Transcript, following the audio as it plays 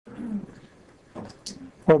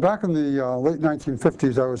Well, back in the late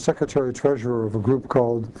 1950s, I was secretary-treasurer of a group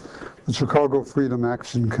called the Chicago Freedom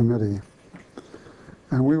Action Committee.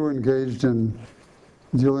 And we were engaged in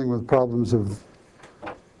dealing with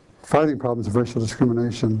fighting problems of racial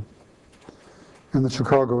discrimination in the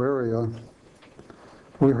Chicago area.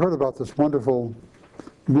 We heard about this wonderful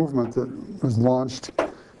movement that was launched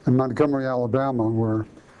in Montgomery, Alabama, where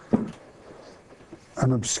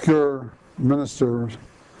an obscure minister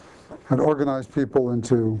had organized people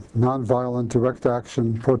into nonviolent direct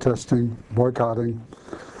action, protesting, boycotting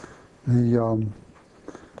the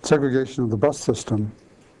segregation of the bus system.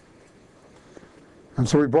 And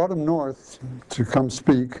so we brought him north to come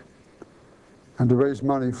speak and to raise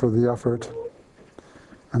money for the effort.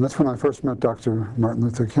 And that's when I first met Dr. Martin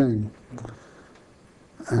Luther King.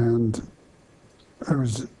 And it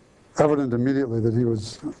was evident immediately that he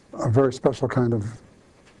was a very special kind of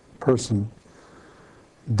person.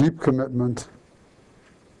 Deep commitment,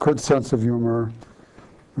 good sense of humor,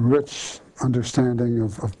 rich understanding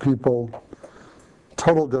of people,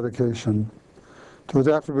 total dedication to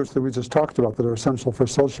the attributes that we just talked about that are essential for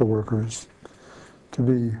social workers: to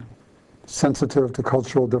be sensitive to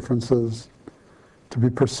cultural differences, to be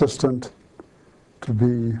persistent, to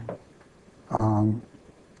be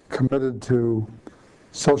committed to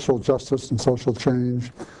social justice and social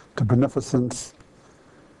change, to beneficence,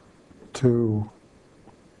 to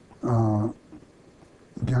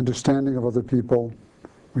be understanding of other people,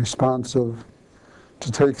 responsive,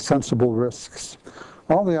 to take sensible risks.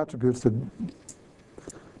 All the attributes that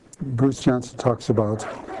Bruce Jansen talks about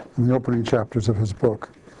in the opening chapters of his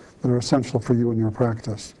book that are essential for you in your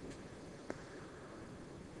practice.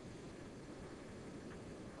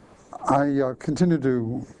 I continue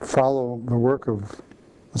to follow the work of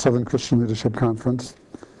the Southern Christian Leadership Conference,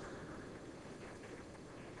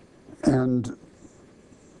 and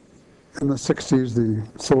in the 60s, the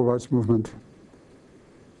civil rights movement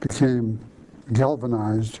became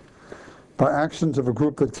galvanized by actions of a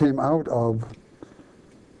group that came out of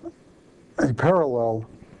a parallel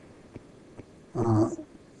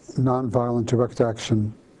nonviolent direct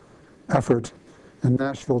action effort in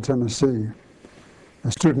Nashville, Tennessee.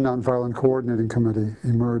 The Student Nonviolent Coordinating Committee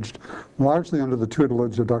emerged largely under the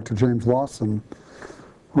tutelage of Dr. James Lawson,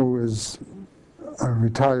 who is a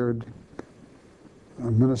retired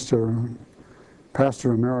minister,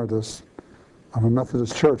 pastor emeritus of a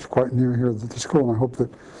Methodist church quite near here at the school, and I hope that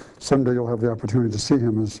someday you'll have the opportunity to see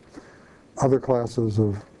him, as other classes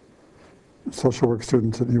of social work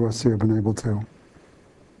students at USC have been able to.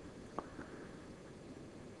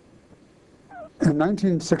 In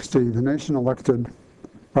 1960, the nation elected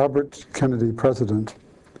Robert Kennedy president,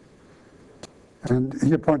 and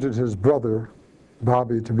he appointed his brother,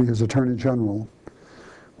 Bobby, to be his attorney general.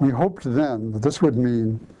 We hoped then that this would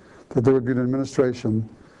mean that there would be an administration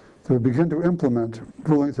that would begin to implement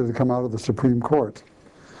rulings that had come out of the Supreme Court.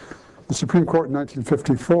 The Supreme Court in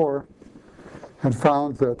 1954 had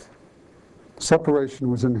found that separation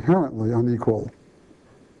was inherently unequal.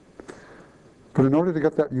 But in order to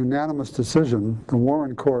get that unanimous decision, the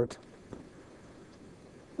Warren Court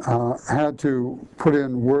had to put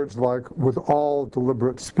in words like, with all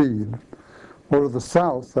deliberate speed. Well, to the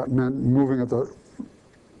South, that meant moving at the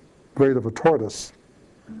rate of a tortoise.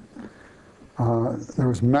 There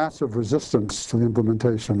was massive resistance to the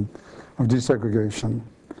implementation of desegregation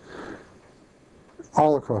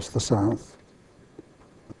all across the South.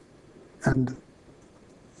 And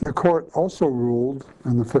the court also ruled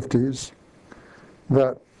in the 50s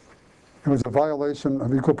that it was a violation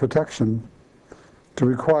of equal protection to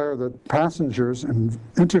require that passengers in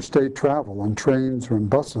interstate travel on trains or in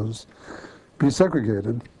buses be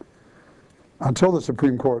segregated. Until the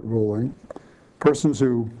Supreme Court ruling, persons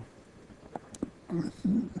who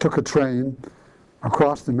took a train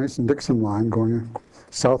across the Mason-Dixon line going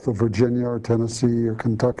south of Virginia or Tennessee or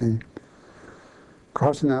Kentucky,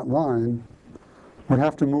 crossing that line would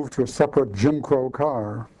have to move to a separate Jim Crow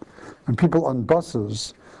car, and people on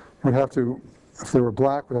buses would have to, if they were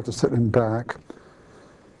black, would have to sit in back,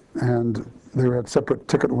 and they had separate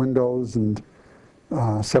ticket windows and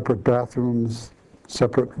separate bathrooms,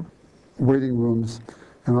 separate waiting rooms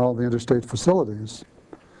in all the interstate facilities.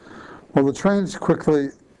 Well, the trains quickly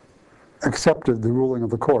accepted the ruling of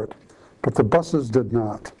the court, but the buses did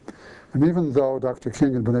not. And even though Dr.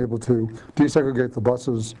 King had been able to desegregate the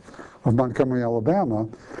buses of Montgomery, Alabama,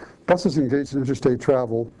 buses engaged in interstate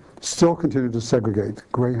travel still continued to segregate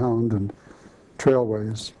Greyhound and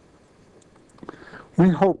Trailways. We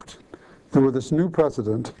hoped that with this new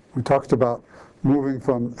president, we talked about moving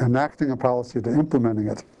from enacting a policy to implementing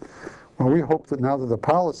it. Well, we hoped that now that the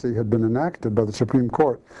policy had been enacted by the Supreme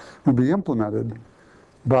Court, it would be implemented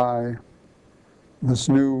by this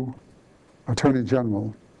new Attorney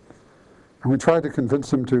General. And we tried to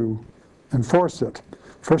convince him to enforce it.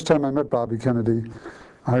 First time I met Bobby Kennedy,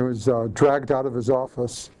 I was dragged out of his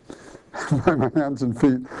office by my hands and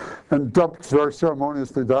feet and dumped very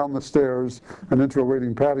ceremoniously down the stairs and into a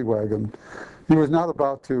waiting paddy wagon. He was not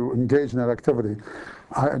about to engage in that activity.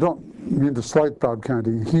 I don't mean to slight Bob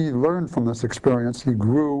Kennedy. He learned from this experience. He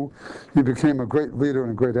grew. He became a great leader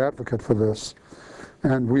and a great advocate for this.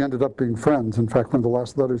 And we ended up being friends. In fact, one of the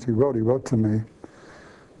last letters he wrote to me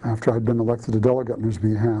after I'd been elected a delegate on his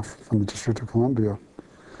behalf from the District of Columbia.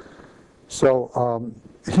 So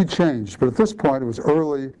he changed, but at this point it was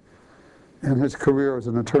early in his career as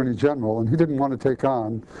an Attorney General, and he didn't want to take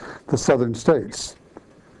on the southern states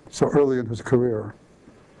so early in his career.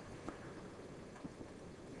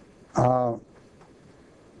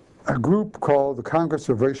 A group called the Congress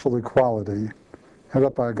of Racial Equality, headed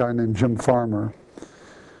up by a guy named Jim Farmer,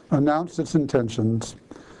 announced its intentions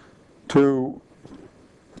to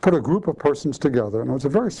put a group of persons together, and it was a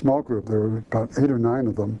very small group, there were about 8 or 9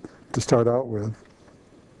 of them to start out with,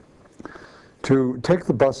 to take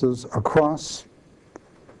the buses across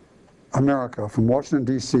America from Washington,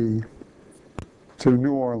 D.C. to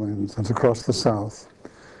New Orleans, that's across the South.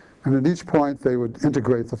 And at each point they would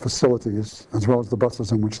integrate the facilities as well as the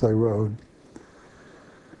buses in which they rode.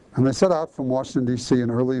 And they set out from Washington, D.C.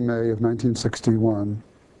 in early May of 1961.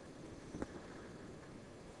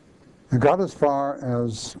 They got as far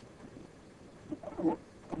as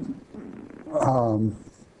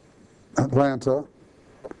Atlanta,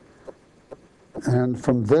 and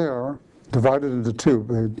from there divided into 2.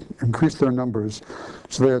 They increased their numbers,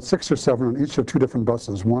 so they had 6 or 7 on each of 2 different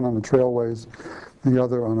buses, one on the Trailways, the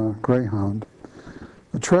other on a Greyhound.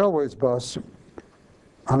 The Trailways bus,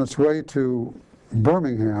 on its way to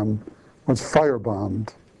Birmingham, was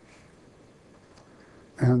firebombed,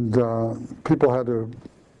 and people had to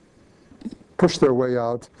push their way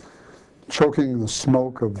out, choking the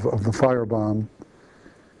smoke of the firebomb,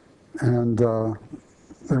 and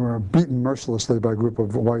they were beaten mercilessly by a group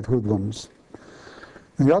of white hoodlums.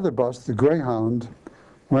 The other bus, the Greyhound,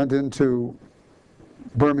 went into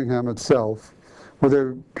Birmingham itself, where they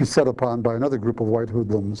would be set upon by another group of white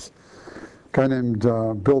hoodlums. A guy named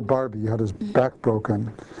Bill Barbie had his back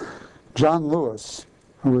broken. John Lewis,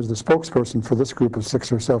 who was the spokesperson for this group of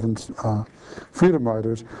 6 or 7 Freedom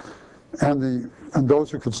Riders, and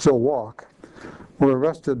those who could still walk, were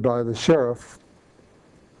arrested by the sheriff,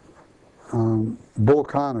 Bull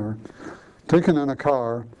Connor, taken in a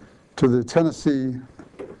car to the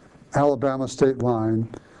Tennessee-Alabama state line,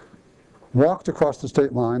 walked across the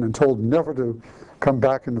state line and told never to come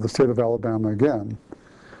back into the state of Alabama again.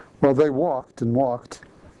 Well, they walked and walked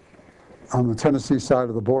on the Tennessee side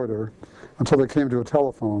of the border until they came to a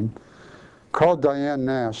telephone, called Diane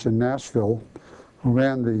Nash in Nashville, who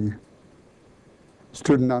ran the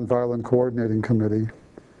Student Nonviolent Coordinating Committee,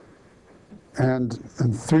 and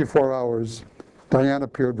in 3 or 4 hours, Diane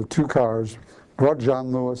appeared with 2 cars, brought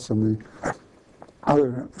John Lewis and the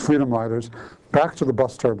other Freedom Riders back to the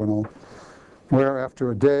bus terminal, where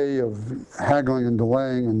after a day of haggling and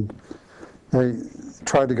delaying, and they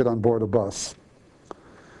tried to get on board a bus.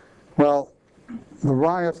 Well, the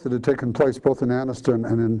riots that had taken place both in Anniston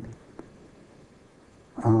and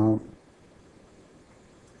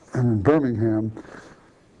in Birmingham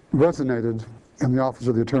resonated in the office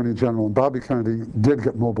of the Attorney General, and Bobby Kennedy did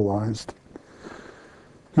get mobilized.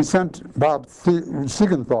 He sent Bob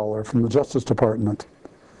Siegenthaler from the Justice Department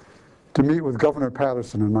to meet with Governor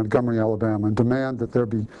Patterson in Montgomery, Alabama, and demand that there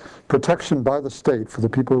be protection by the state for the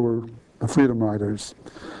people who were the Freedom Riders.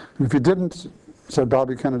 And if you didn't, said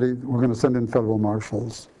Bobby Kennedy, we're going to send in federal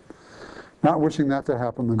marshals. Not wishing that to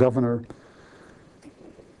happen, the governor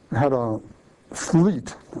had a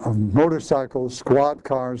fleet of motorcycles, squad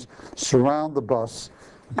cars, surround the bus,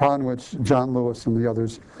 upon which John Lewis and the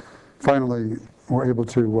others finally were able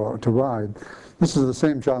to ride. This is the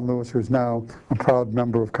same John Lewis who's now a proud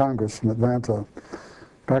member of Congress from Atlanta.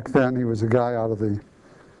 Back then he was a guy out of the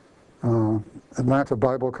Atlanta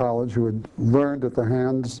Bible College who had learned at the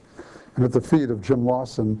hands and at the feet of Jim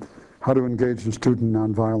Lawson how to engage in student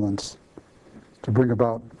nonviolence to bring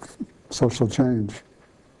about social change.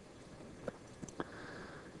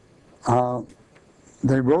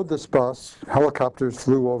 They rode this bus, helicopters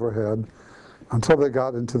flew overhead until they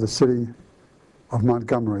got into the city of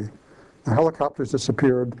Montgomery. The helicopters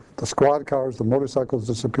disappeared, the squad cars, the motorcycles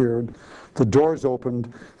disappeared, the doors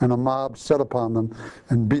opened, and a mob set upon them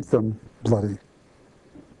and beat them bloody.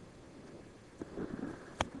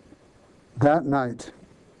 That night,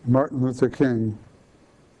 Martin Luther King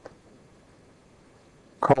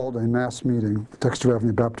called a mass meeting at Dexter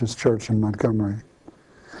Avenue Baptist Church in Montgomery.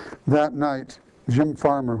 That night, Jim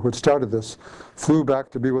Farmer, who had started this, flew back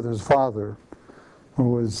to be with his father,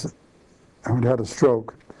 who had had a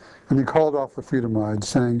stroke, and he called off the Freedom Ride,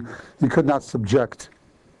 saying he could not subject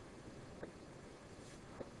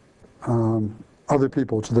other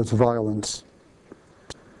people to this violence.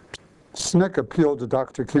 SNCC appealed to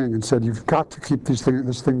Dr. King and said, "You've got to keep this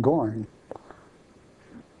thing going."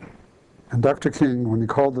 And Dr. King, when he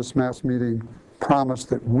called this mass meeting, promised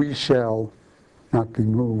that we shall not be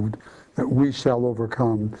moved, that we shall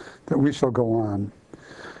overcome, that we shall go on.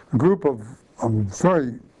 A group of a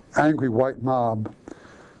very angry white mob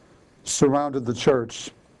surrounded the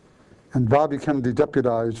church, and Bobby Kennedy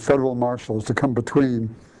deputized federal marshals to come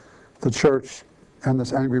between the church and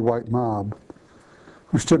this angry white mob,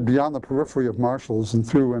 who stood beyond the periphery of marshals and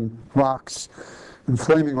threw in rocks and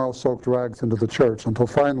flaming oil-soaked rags into the church, until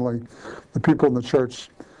finally the people in the church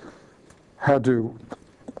had to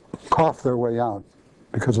cough their way out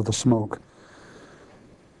because of the smoke.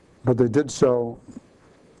 But they did so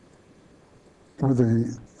with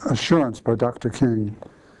the assurance by Dr. King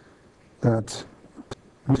that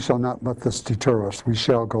we shall not let this deter us, we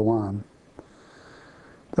shall go on.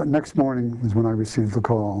 That next morning is when I received the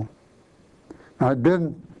call. Now, I'd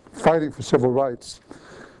been fighting for civil rights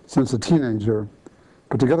since a teenager,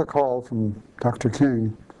 but to get a call from Dr.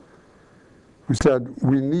 King, who said,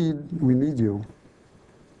 we need you.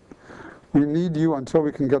 We need you until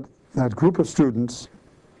we can get that group of students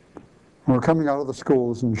who are coming out of the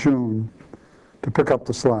schools in June to pick up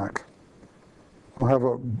the slack. We'll have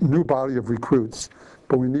a new body of recruits,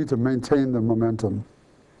 but we need to maintain the momentum.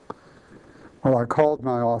 Well, I called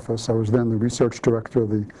my office. I was then the research director of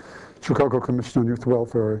the Chicago Commission on Youth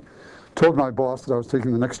Welfare. Told my boss that I was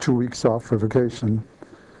taking the next 2 weeks off for vacation.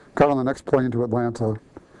 Got on the next plane to Atlanta,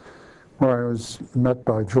 where I was met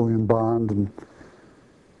by Julian Bond and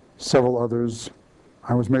several others.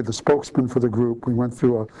 I was made the spokesman for the group. We went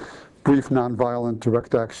through a brief nonviolent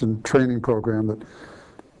direct action training program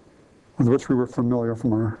with which we were familiar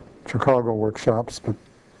from our Chicago workshops, but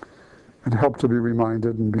it helped to be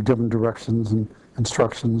reminded and be given directions and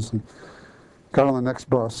instructions, and got on the next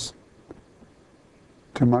bus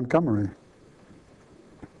to Montgomery.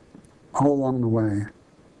 All along the way,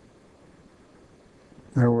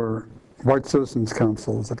 there were white citizens'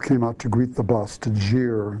 councils that came out to greet the bus, to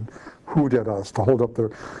jeer and hoot at us, to hold up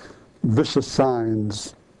their vicious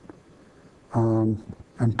signs,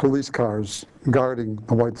 and police cars guarding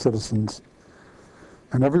the white citizens.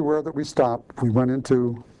 And everywhere that we stopped, we went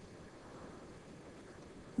into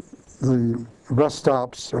the rest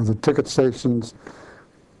stops or the ticket stations,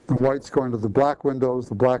 the whites going to the black windows,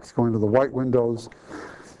 the blacks going to the white windows.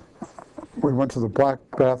 We went to the black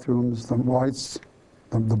bathrooms, the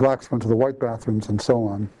blacks went to the white bathrooms, and so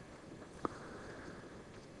on.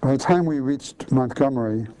 By the time we reached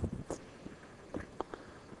Montgomery,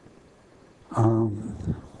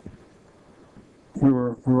 we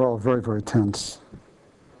were all very, very tense.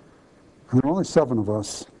 And there were only 7 of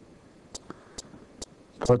us.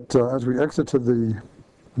 But as we exited the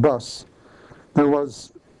bus, there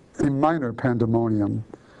was a minor pandemonium.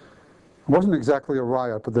 It wasn't exactly a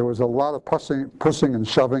riot, but there was a lot of pushing and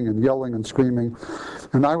shoving and yelling and screaming.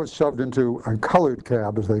 And I was shoved into a colored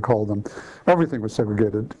cab, as they called them. Everything was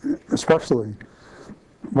segregated, especially,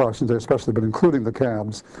 well, I shouldn't say especially, but including the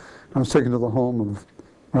cabs. I was taken to the home of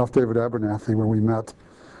Ralph David Abernathy, where we met.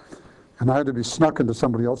 And I had to be snuck into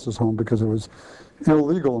somebody else's home because it was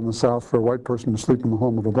illegal in the South for a white person to sleep in the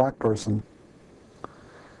home of a black person.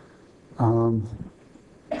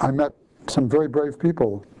 I met some very brave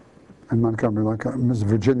people in Montgomery, like Ms.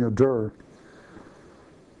 Virginia Durr,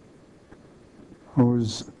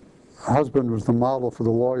 whose husband was the model for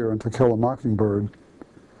The Lawyer and To Kill a Mockingbird.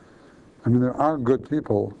 I mean, there are good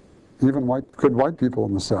people, even good white people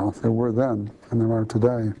in the South. There were then, and there are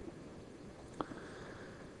today.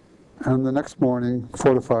 And the next morning,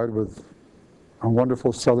 fortified with a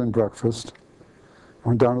wonderful Southern breakfast,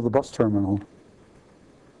 went down to the bus terminal.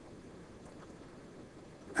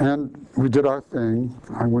 And we did our thing.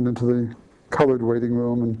 I went into the colored waiting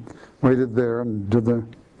room and waited there and did the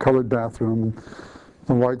colored bathroom. And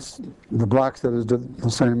the blacks, that is, did the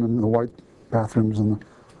same in the white bathrooms in the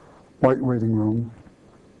white waiting room.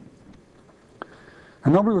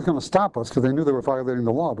 And nobody was going to stop us because they knew they were violating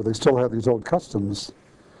the law, but they still had these old customs.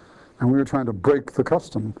 And we were trying to break the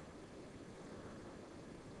custom.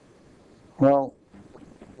 Well,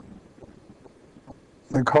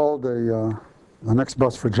 they called the next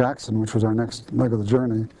bus for Jackson, which was our next leg of the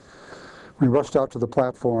journey, We rushed out to the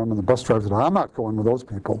platform, and the bus driver said, I'm not going with those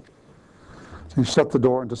people. So he shut the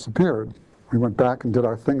door and disappeared. We went back and did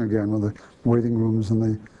our thing again with the waiting rooms and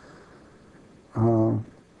the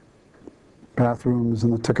bathrooms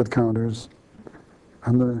and the ticket counters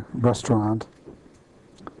and the restaurant.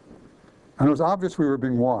 And it was obvious we were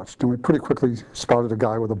being watched, and we pretty quickly spotted a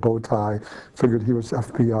guy with a bow tie, figured he was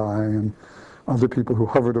FBI, and other people who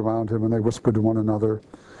hovered around him, and they whispered to one another.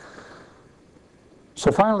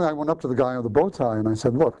 So finally I went up to the guy with the bow tie and I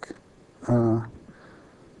said, look, we're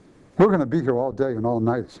going to be here all day and all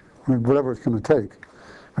night, I mean, whatever it's going to take.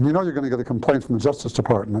 And you know you're going to get a complaint from the Justice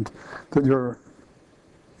Department that you're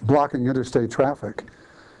blocking interstate traffic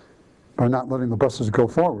by not letting the buses go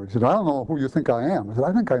forward. He said, I don't know who you think I am. I said,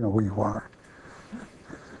 I think I know who you are.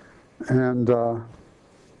 And you're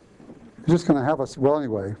just going to have us, well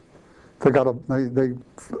anyway, they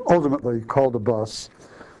ultimately called a bus.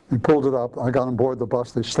 They pulled it up. I got on board the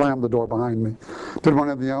bus. They slammed the door behind me. Didn't want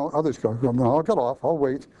any of the others go. No, I'll get off. I'll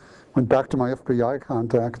wait. Went back to my FBI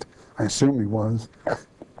contact. I assume he was.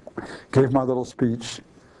 Gave my little speech.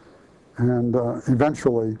 And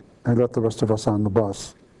eventually, they let the rest of us on the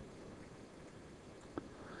bus.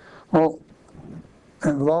 Well,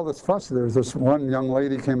 and with all this fuss, there's this one young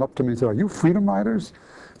lady came up to me and said, are you freedom riders?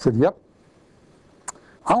 I said, yep.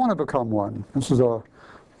 I want to become one. This is a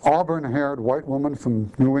auburn-haired white woman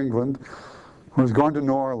from New England who was going to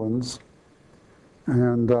New Orleans,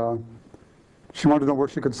 and she wanted to know where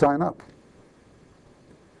she could sign up.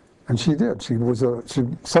 And she did. She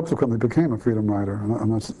subsequently became a freedom rider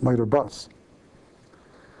on a later bus.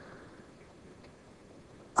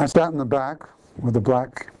 I sat in the back with the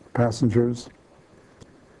black passengers,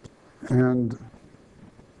 and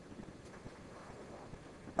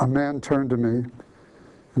a man turned to me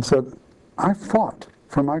and said, I fought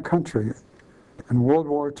for my country in World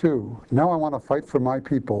War II. Now I want to fight for my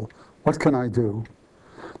people. What can I do?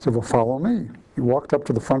 I said, well, follow me. He walked up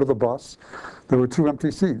to the front of the bus. There were 2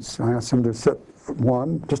 empty seats. I asked him to sit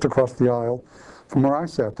one just across the aisle from where I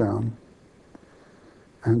sat down.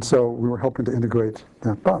 And so we were helping to integrate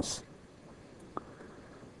that bus.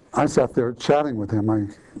 I sat there chatting with him. I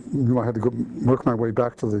knew I had to go work my way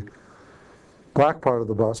back to the black part of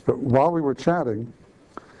the bus, but while we were chatting,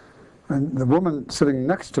 and the woman sitting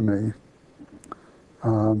next to me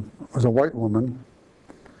was a white woman,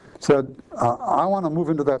 said, I want to move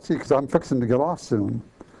into that seat because I'm fixing to get off soon.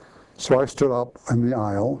 So I stood up in the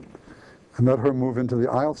aisle and let her move into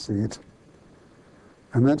the aisle seat.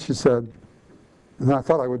 And then she said, and I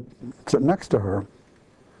thought I would sit next to her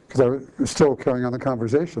because I was still carrying on the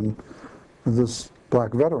conversation with this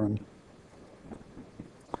black veteran.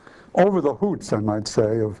 Over the hoots, I might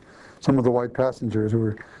say, of some of the white passengers who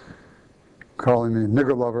were calling me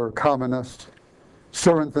nigger lover, communist,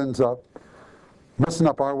 stirring things up, messing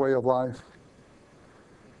up our way of life.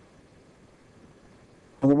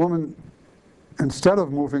 And the woman, instead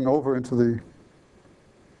of moving over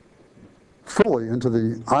fully into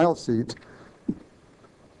the aisle seat,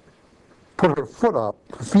 put her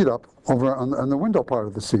feet up over on the window part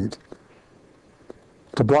of the seat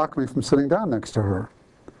to block me from sitting down next to her.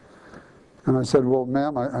 And I said, well,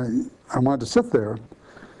 ma'am, I wanted to sit there.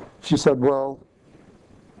 She said, well,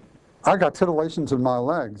 I got titillations in my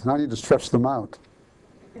legs, and I need to stretch them out.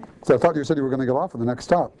 So I thought you said you were going to get off at the next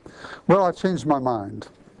stop. Well, I changed my mind.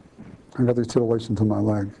 I got these titillations in my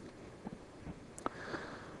leg.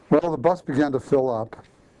 Well, the bus began to fill up.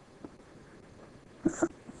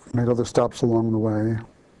 Made other stops along the way.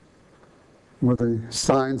 With the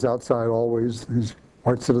signs outside always, these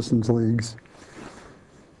white citizens' leagues,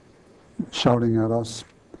 shouting at us.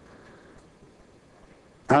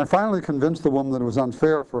 And I finally convinced the woman that it was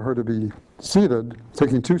unfair for her to be seated,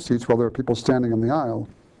 taking 2 seats while there were people standing in the aisle.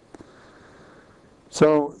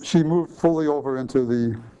 So she moved fully over into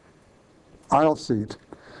the aisle seat,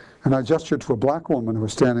 and I gestured to a black woman who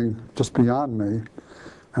was standing just beyond me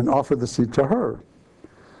and offered the seat to her.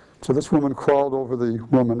 So this woman crawled over the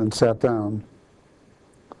woman and sat down.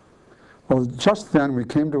 Well, just then we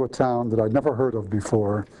came to a town that I'd never heard of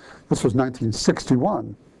before. This was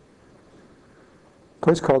 1961. A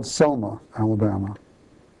place called Selma, Alabama.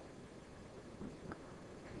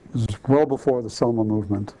 This was well before the Selma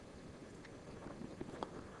movement.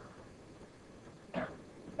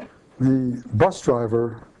 The bus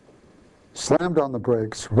driver slammed on the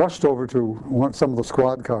brakes, rushed over to some of the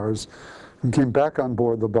squad cars, and came back on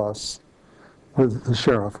board the bus with the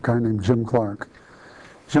sheriff, a guy named Jim Clark.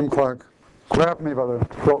 Jim Clark grabbed me by the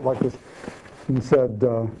throat like this and said,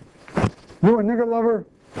 you a nigger lover?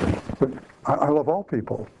 But I love all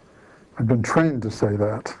people. I've been trained to say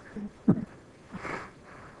that.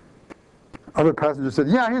 Other passengers said,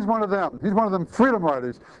 yeah, he's one of them. He's one of them freedom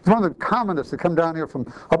riders. He's one of the communists that come down here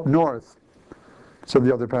from up north, said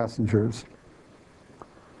the other passengers.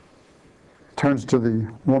 Turns to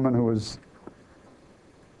the woman who was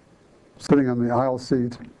sitting on the aisle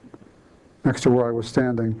seat next to where I was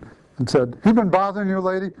standing and said, he been bothering you,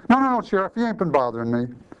 lady? No, Sheriff, he ain't been bothering me.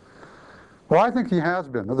 Well, I think he has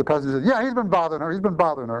been. The passenger said, yeah, he's been bothering her. He's been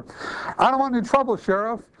bothering her. I don't want any trouble,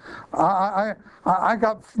 Sheriff. I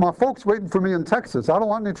got my folks waiting for me in Texas. I don't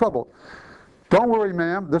want any trouble. Don't worry,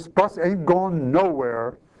 ma'am. This bus ain't going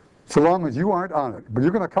nowhere so long as you aren't on it. But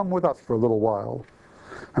you're going to come with us for a little while.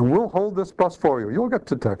 And we'll hold this bus for you. You'll get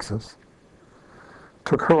to Texas.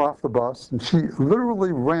 Took her off the bus, and she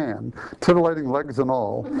literally ran, titillating legs and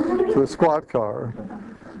all, to the squad car.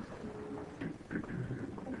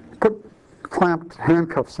 Clamped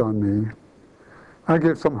handcuffs on me. I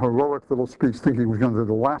gave some heroic little speech thinking it was going to be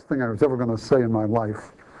the last thing I was ever going to say in my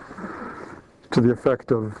life, to the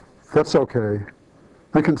effect of, that's okay.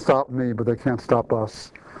 They can stop me, but they can't stop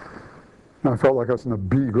us. And I felt like I was in a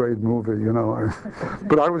B-grade movie, you know.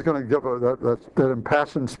 But I was going to give that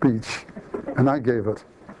impassioned speech, and I gave it.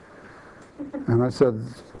 And I said,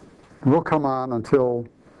 we'll come on until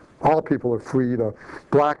all people are free, to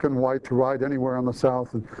black and white, to ride anywhere in the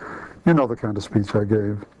South. And you know the kind of speech I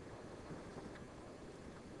gave.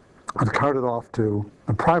 I carted off to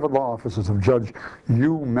the private law offices of Judge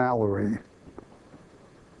U. Mallory,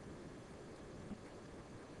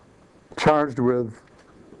 charged with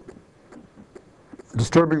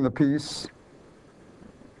disturbing the peace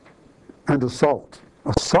and assault.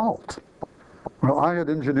 Assault! Well, I had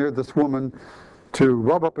engineered this woman to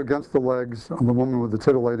rub up against the legs of the woman with the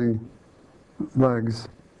titillating legs,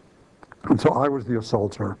 and so I was the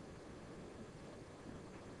assaulter.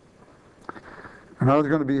 And I was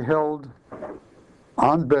going to be held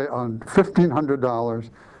on $1,500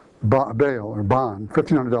 bail or bond,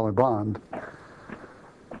 $1,500 bond,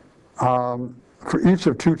 for each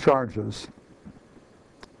of two charges,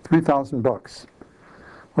 $3,000.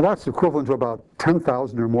 Well, that's equivalent to about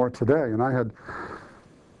 $10,000 or more today, and I had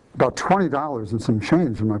about $20 and some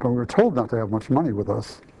change in my pocket. We were told not to have much money with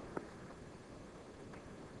us.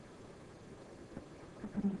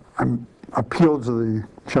 I appealed to the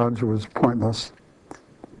judge. It was pointless.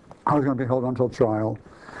 I was going to be held until trial.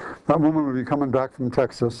 That woman would be coming back from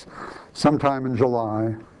Texas sometime in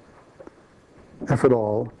July, if at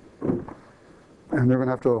all, and they're going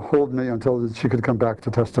to have to hold me until she could come back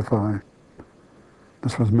to testify.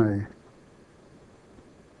 This was May.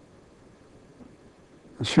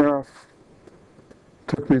 The sheriff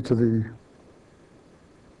took me to the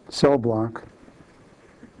cell block.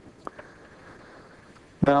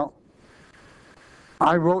 Now,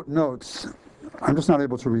 I wrote notes. I'm just not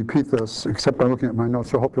able to repeat this except by looking at my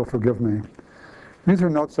notes, so I hope you'll forgive me. These are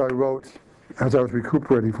notes I wrote as I was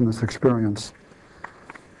recuperating from this experience.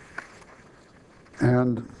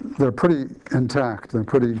 And they're pretty intact. They're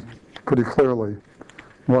pretty clearly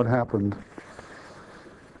what happened.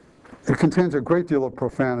 It contains a great deal of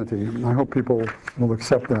profanity, and I hope people will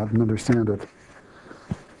accept that and understand it.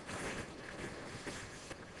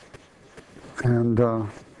 And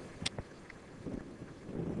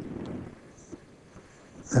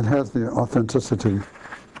it has the authenticity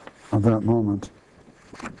of that moment.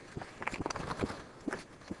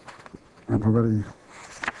 Everybody.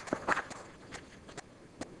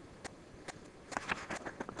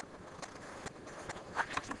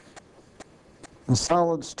 The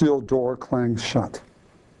solid steel door clanged shut.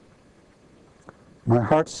 My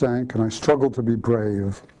heart sank and I struggled to be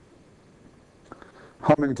brave,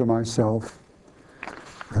 humming to myself,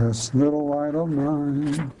 this little light of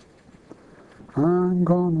mine, I'm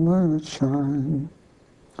gonna let it shine.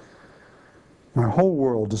 My whole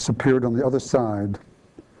world disappeared on the other side.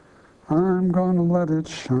 I'm gonna let it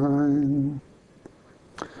shine.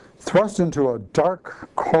 Thrust into a dark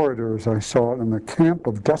corridor as I saw it in the camp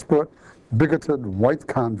of desperate, bigoted white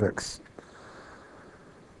convicts.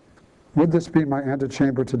 Would this be my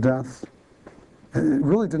antechamber to death? It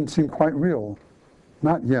really didn't seem quite real.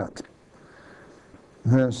 Not yet.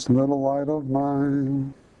 This little light of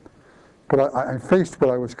mine. But I faced what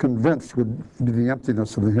I was convinced would be the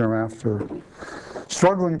emptiness of the hereafter.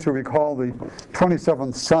 Struggling to recall the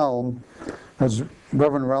 27th Psalm, as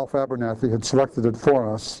Reverend Ralph Abernathy had selected it for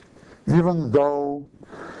us, even though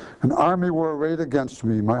an army were arrayed against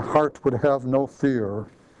me, my heart would have no fear.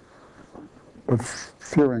 But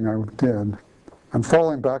fearing I did. And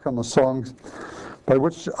falling back on the songs by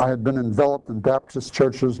which I had been enveloped in Baptist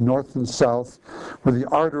churches north and south with the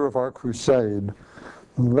ardor of our crusade.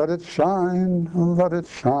 Let it shine, let it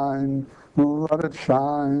shine, let it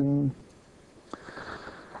shine.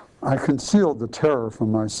 I concealed the terror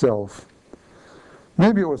from myself.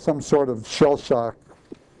 Maybe it was some sort of shell shock,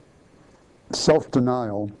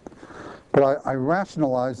 self-denial, but I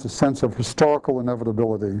rationalized the sense of historical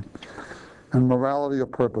inevitability and morality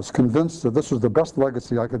of purpose, convinced that this was the best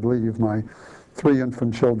legacy I could leave my 3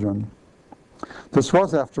 infant children. This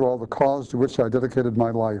was, after all, the cause to which I dedicated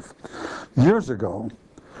my life years ago,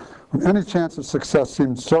 when any chance of success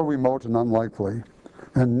seemed so remote and unlikely.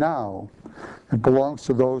 And now, it belongs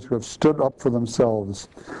to those who have stood up for themselves,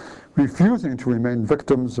 refusing to remain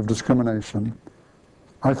victims of discrimination.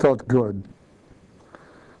 I felt good,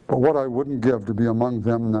 but what I wouldn't give to be among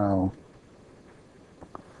them now.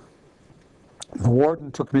 The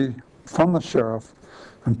warden took me from the sheriff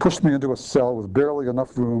and pushed me into a cell with barely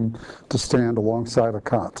enough room to stand alongside a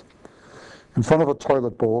cot, in front of a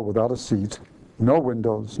toilet bowl without a seat, no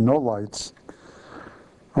windows, no lights,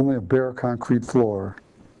 only a bare concrete floor.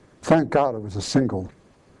 Thank God it was a single.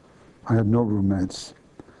 I had no roommates.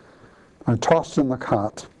 I tossed in the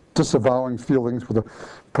cot, disavowing feelings with a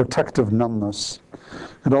protective numbness.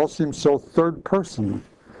 It all seemed so third person.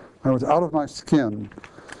 I was out of my skin,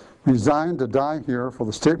 resigned to die here for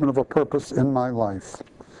the statement of a purpose in my life.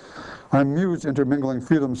 I mused intermingling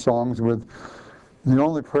freedom songs with the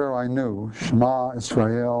only prayer I knew, Shema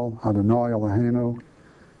Israel, Adonai Eloheinu,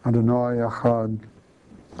 Adonai Echad.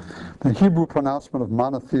 The Hebrew pronouncement of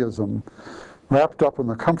monotheism, wrapped up in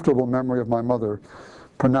the comfortable memory of my mother,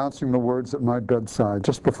 pronouncing the words at my bedside,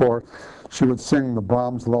 just before she would sing the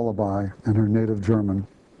Brahms lullaby in her native German.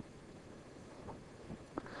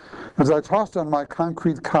 As I tossed on my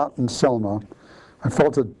concrete cot in Selma, I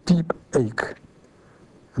felt a deep ache,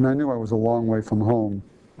 and I knew I was a long way from home.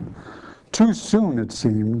 Too soon, it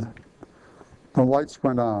seemed. The lights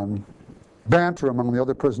went on. Banter among the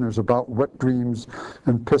other prisoners about wet dreams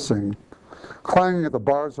and pissing. Clanging at the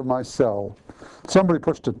bars of my cell. Somebody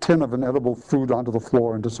pushed a tin of inedible food onto the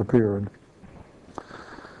floor and disappeared.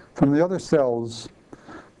 From the other cells,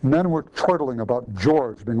 men were chortling about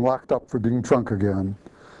George being locked up for being drunk again.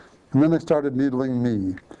 And then they started needling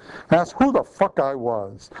me. Asked who the fuck I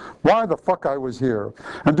was, why the fuck I was here,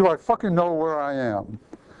 and do I fucking know where I am?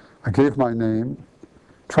 I gave my name,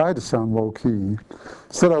 tried to sound low-key,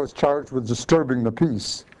 said I was charged with disturbing the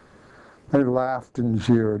peace. They laughed and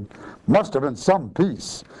jeered. Must have been some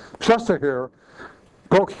peace. Chester here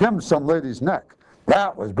broke him some lady's neck.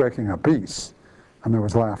 That was breaking a peace. And there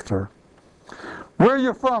was laughter. Where are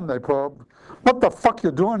you from, they probed. What the fuck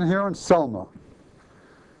you doing here in Selma?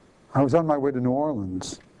 I was on my way to New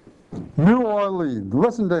Orleans. New Orleans,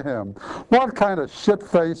 listen to him. What kind of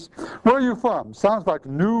shit-face? Where are you from? Sounds like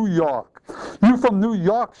New York. You from New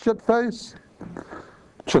York, shit-face?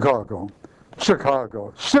 Chicago.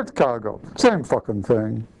 Chicago. Chicago. Same fucking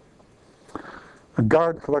thing. A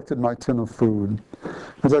guard collected my tin of food.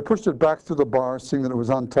 As I pushed it back through the bar, seeing that it was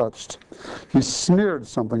untouched, he sneered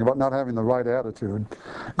something about not having the right attitude.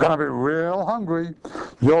 Gonna be real hungry.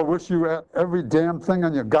 You'll wish you ate every damn thing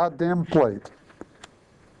on your goddamn plate.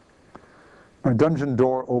 My dungeon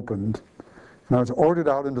door opened, and I was ordered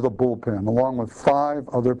out into the bullpen, along with 5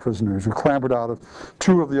 other prisoners who clambered out of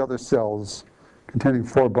 2 of the other cells, containing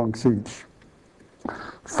 4 bunks each.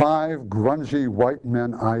 5 grungy white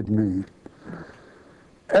men eyed me.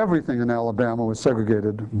 Everything in Alabama was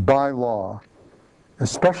segregated by law,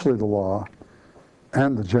 especially the law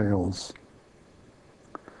and the jails.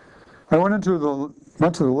 I went to the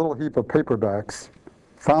little heap of paperbacks,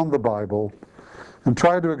 found the Bible, and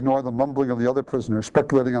tried to ignore the mumbling of the other prisoners,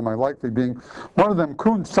 speculating on my likely being one of them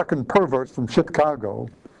coon-sucking perverts from Chicago.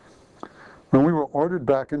 When we were ordered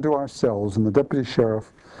back into our cells and the deputy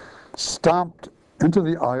sheriff stomped into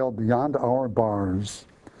the aisle beyond our bars,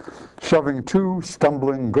 shoving 2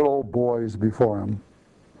 stumbling good old boys before him.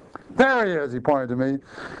 There he is, he pointed to me.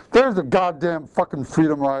 There's the goddamn fucking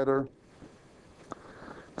freedom rider.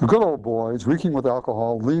 The good old boys, reeking with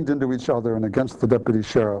alcohol, leaned into each other and against the deputy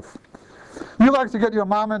sheriff. You like to get your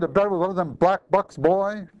mom into bed with one of them black bucks,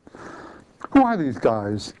 boy? Who are these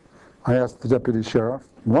guys? I asked the deputy sheriff,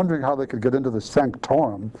 wondering how they could get into the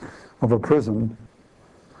sanctorum of a prison.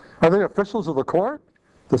 Are they officials of the court?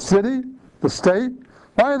 The city? The state?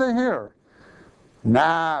 Why are they here?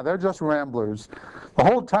 Nah, they're just ramblers. The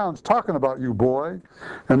whole town's talking about you, boy,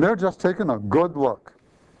 and they're just taking a good look.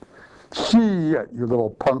 Shit, you little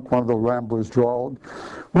punk, one of the ramblers drawled.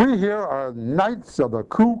 We here are knights of the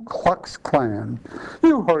Ku Klux Klan.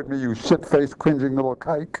 You heard me, you shit-faced, cringing little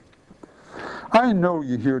kike. I know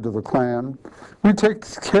you here to the Klan. We take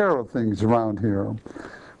care of things around here.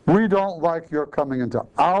 We don't like your coming into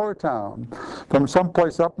our town from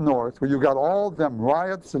someplace up north where you got all them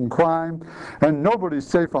riots and crime and nobody's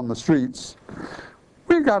safe on the streets.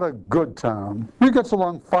 We got a good town. We gets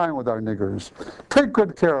along fine with our niggers. Take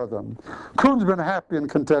good care of them. Coon's been happy and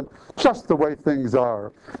content just the way things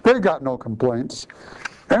are. They got no complaints.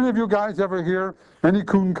 Any of you guys ever hear any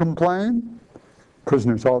coon complain?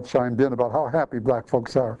 Prisoners all chimed in about how happy black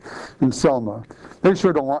folks are in Selma. They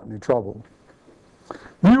sure don't want any trouble.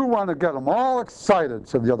 You want to get them all excited,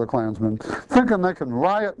 said the other Klansmen, thinking they can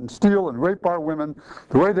riot and steal and rape our women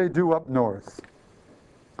the way they do up north.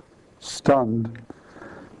 Stunned,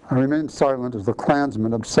 I remained silent as the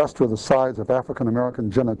Klansmen, obsessed with the size of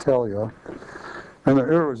African-American genitalia and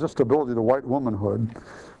their irresistibility to white womanhood,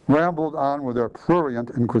 rambled on with their prurient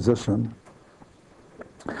inquisition.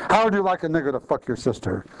 How would you like a nigger to fuck your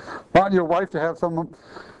sister? Want your wife to have some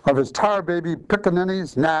of his tar baby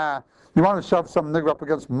pickaninnies? Nah. You want to shove some nigger up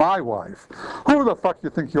against my wife? Who the fuck you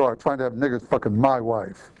think you are trying to have niggers fucking my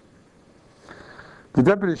wife? The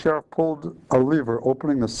deputy sheriff pulled a lever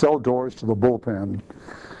opening the cell doors to the bullpen,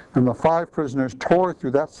 and the 5 prisoners tore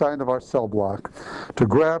through that side of our cell block to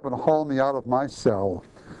grab and haul me out of my cell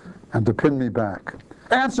and to pin me back.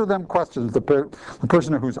 Answer them questions, the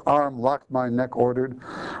prisoner whose arm locked my neck ordered,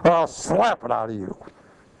 or I'll slap it out of you.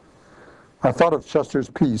 I thought of Chester's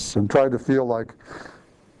piece and tried to feel like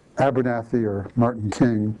Abernathy or Martin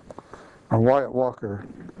King or Wyatt Walker,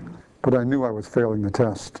 but I knew I was failing the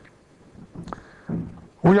test.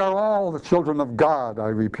 We are all the children of God, I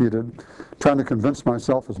repeated, trying to convince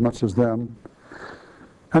myself as much as them.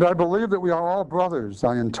 And I believe that we are all brothers,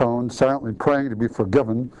 I intoned, silently praying to be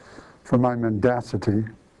forgiven for my mendacity.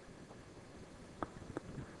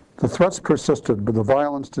 The threats persisted, but the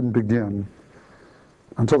violence didn't begin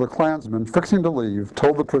until the Klansmen, fixing to leave,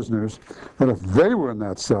 told the prisoners that if they were in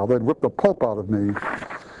that cell, they'd whip the pulp out of me,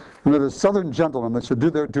 and that as Southern gentlemen, they should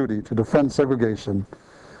do their duty to defend segregation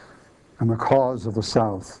and the cause of the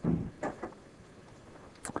South.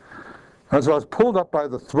 As I was pulled up by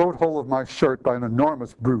the throat hole of my shirt by an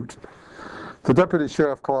enormous brute, the deputy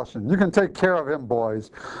sheriff cautioned, "You can take care of him,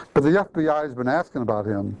 boys, but the FBI has been asking about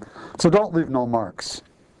him, so don't leave no marks."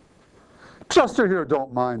 "Chester here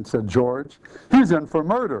don't mind," said George. "He's in for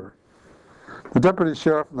murder." The deputy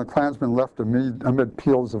sheriff and the Klansmen left amid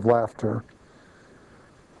peals of laughter,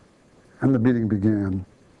 and the meeting began.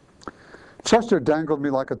 Chester dangled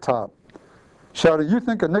me like a top, shouting, "You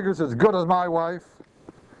think a nigger's as good as my wife?"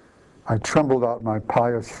 I trembled out my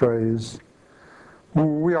pious phrase.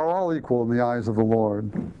 "We are all equal in the eyes of the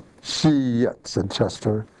Lord." "Shit," said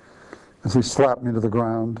Chester, as he slapped me to the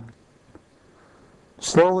ground.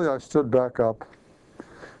 Slowly I stood back up,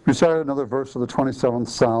 recited another verse of the 27th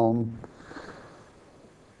Psalm.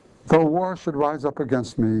 "Though war should rise up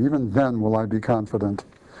against me, even then will I be confident."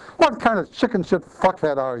 What kind of chicken shit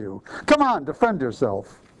fuckhead are you? Come on, defend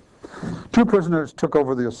yourself. 2 prisoners took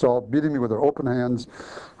over the assault, beating me with their open hands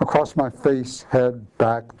across my face, head,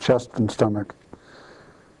 back, chest, and stomach.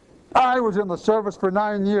 "I was in the service for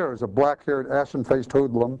 9 years, a black-haired, ashen-faced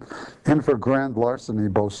hoodlum in for grand larceny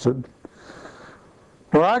boasted,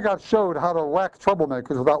 where I got showed how to whack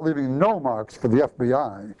troublemakers without leaving no marks for the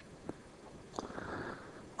FBI.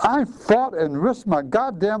 I fought and risked my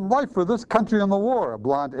goddamn life for this country in the war," a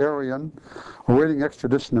blonde Aryan awaiting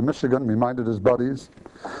extradition to Michigan reminded his buddies,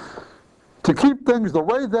 "to keep things the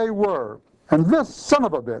way they were. And this son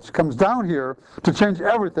of a bitch comes down here to change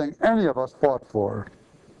everything any of us fought for."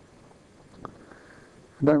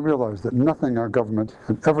 And I realized that nothing our government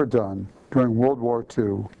had ever done during World War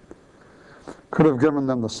II could have given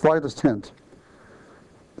them the slightest hint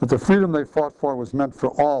that the freedom they fought for was meant for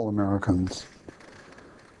all Americans.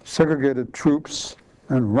 Segregated troops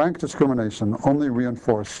and rank discrimination only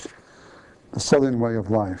reinforced the Southern way of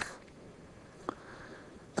life.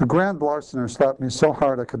 The grand larcener slapped me so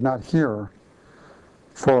hard I could not hear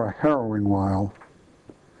for a harrowing while.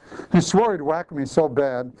 He swore he'd whack me so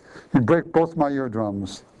bad he'd break both my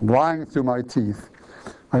eardrums, lying through my teeth.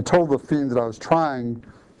 I told the fiend that I was trying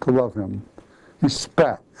to love him. He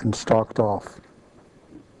spat and stalked off.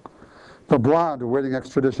 The blonde awaiting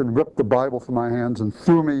extradition ripped the Bible from my hands and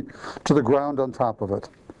threw me to the ground on top of it.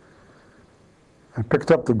 I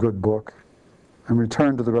picked up the good book and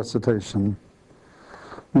returned to the recitation.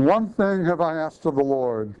 "One thing have I asked of the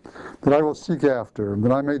Lord, that I will seek after,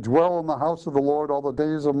 that I may dwell in the house of the Lord all the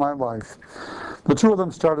days of my life." The 2 of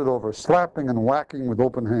them started over, slapping and whacking with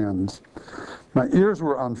open hands. My ears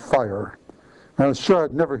were on fire, and I was sure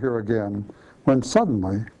I'd never hear again, when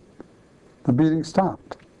suddenly the beating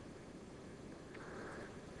stopped.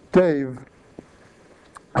 Dave,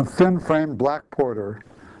 a thin-framed black porter,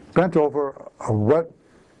 bent over a wet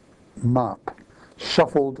mop,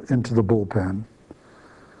 shuffled into the bullpen.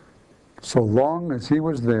 So long as he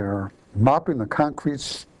was there, mopping the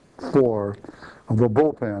concrete floor of the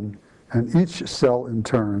bullpen, and each cell in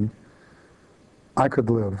turn, I could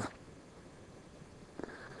live.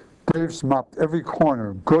 Dave mopped every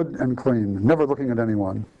corner, good and clean, never looking at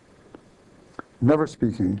anyone, never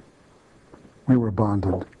speaking. We were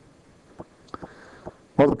bonded.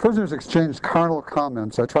 While the prisoners exchanged carnal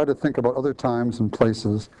comments, I tried to think about other times and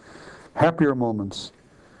places, happier moments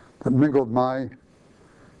that mingled my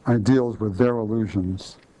ideals with their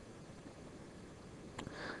illusions.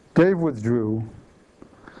 Dave withdrew,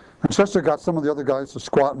 and Chester got some of the other guys to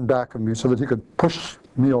squat in back of me so that he could push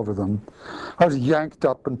me over them. I was yanked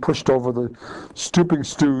up and pushed over the stooping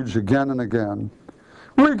stooge again and again.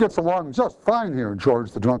 "We gets along just fine here,"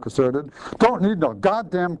 George the drunk asserted. "Don't need no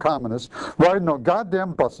goddamn communists riding no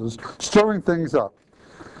goddamn buses, stirring things up."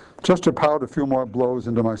 Chester pounded a few more blows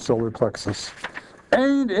into my solar plexus.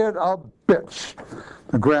 "Ain't it a bitch?"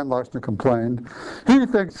 the Grand Larceny complained. "He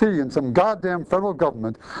thinks he and some goddamn federal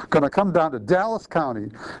government gonna come down to Dallas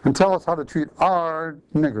County and tell us how to treat our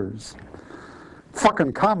niggers.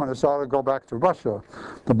 Fucking communists ought to go back to Russia,"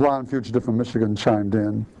 the blonde fugitive from Michigan chimed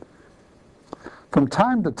in. From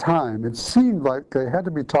time to time, it seemed like they had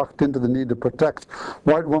to be talked into the need to protect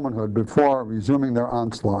white womanhood before resuming their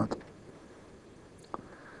onslaught.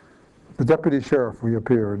 The deputy sheriff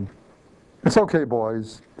reappeared. "It's okay,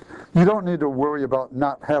 boys. You don't need to worry about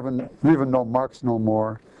not leaving no marks no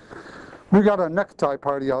more. We got a necktie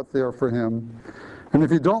party out there for him, and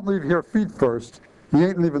if you don't leave here feet first, he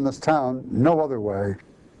ain't leaving this town no other way."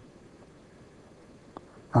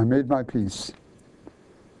 I made my peace.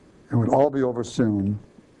 It would all be over soon.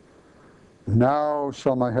 Now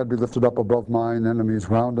shall my head be lifted up above mine enemies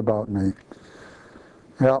round about me.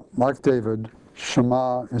 Yeah, like David,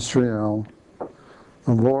 Shema Israel,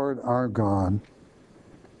 the Lord our God.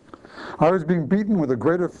 I was being beaten with a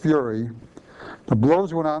greater fury. The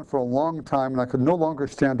blows went on for a long time, and I could no longer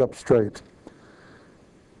stand up straight.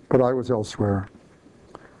 But I was elsewhere.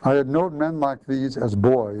 I had known men like these as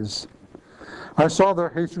boys. I saw their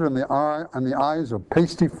hatred in the eyes of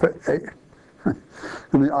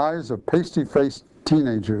pasty-faced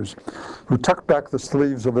teenagers who tucked back the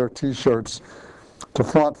sleeves of their t-shirts to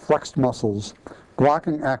flaunt flexed muscles,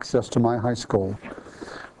 blocking access to my high school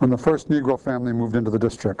when the first Negro family moved into the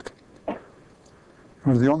district. It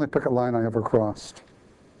was the only picket line I ever crossed.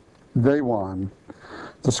 They won.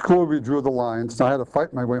 The school redrew the lines, and I had to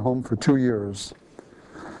fight my way home for 2 years.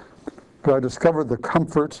 But I discovered the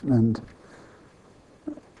comfort and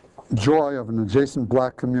joy of an adjacent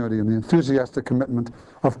black community and the enthusiastic commitment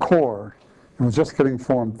of CORE. It was just getting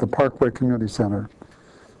formed, the Parkway Community Center.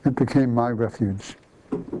 It became my refuge.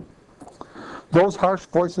 Those harsh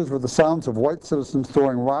voices were the sounds of white citizens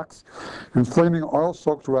throwing rocks and flaming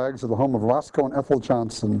oil-soaked rags at the home of Roscoe and Ethel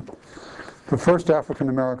Johnson, the first African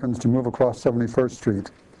Americans to move across 71st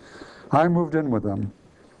Street. I moved in with them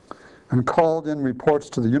and called in reports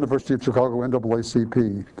to the University of Chicago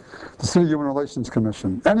NAACP, the City Human Relations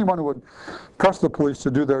Commission, anyone who would press the police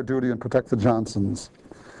to do their duty and protect the Johnsons.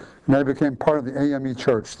 And I became part of the AME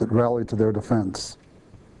church that rallied to their defense.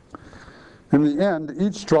 In the end,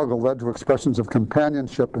 each struggle led to expressions of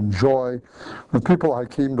companionship and joy with people I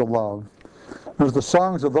came to love. It was the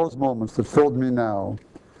songs of those moments that filled me now.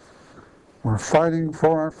 We're fighting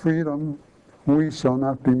for our freedom. We shall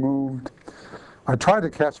not be moved. I tried to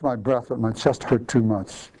catch my breath, but my chest hurt too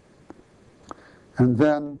much. And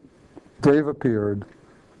then Dave appeared,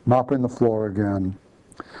 mopping the floor again.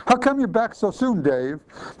 "How come you're back so soon, Dave?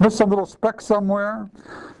 Missed some little speck somewhere?"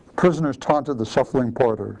 Prisoners taunted the shuffling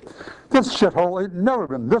porter. "This shithole ain't never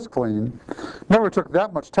been this clean. Never took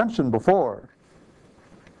that much tension before."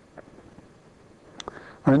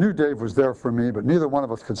 I knew Dave was there for me, but neither one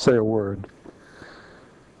of us could say a word.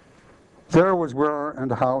 There was where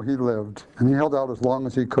and how he lived, and he held out as long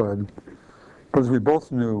as he could. But as we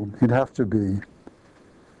both knew, he'd have to be.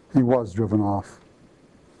 He was driven off.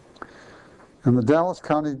 In the Dallas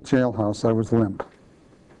County jailhouse, I was limp,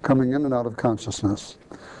 coming in and out of consciousness,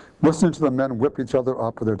 listening to the men whip each other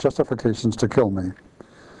up with their justifications to kill me.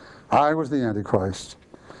 I was the Antichrist,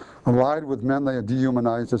 allied with men they had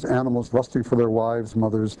dehumanized as animals lusting for their wives,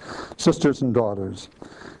 mothers, sisters, and daughters.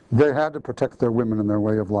 They had to protect their women and their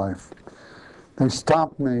way of life. They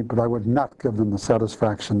stomped me, but I would not give them the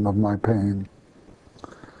satisfaction of my pain.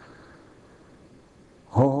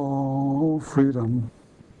 Oh, freedom.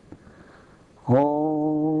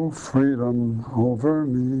 Oh, freedom over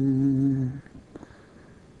me.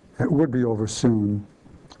 It would be over soon.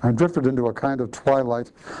 I drifted into a kind of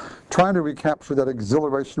twilight, trying to recapture that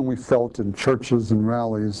exhilaration we felt in churches and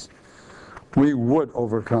rallies. We would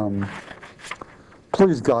overcome.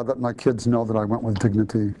 Please, God, let my kids know that I went with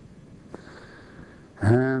dignity.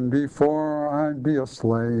 And before I'd be a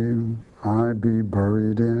slave, I'd be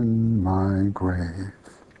buried in my grave.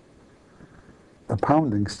 The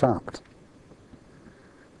pounding stopped.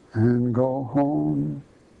 And go home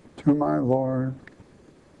to my Lord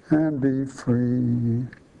and be free.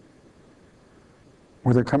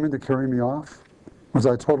 Were they coming to carry me off? Was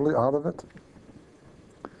I totally out of it?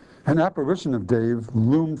 An apparition of Dave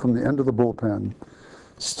loomed from the end of the bullpen,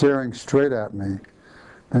 staring straight at me,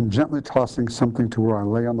 and gently tossing something to where I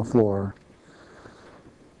lay on the floor.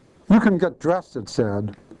 "You can get dressed," it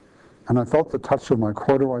said, and I felt the touch of my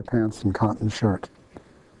corduroy pants and cotton shirt.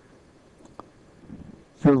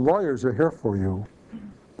 "Your lawyers are here for you."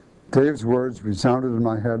 Dave's words resounded in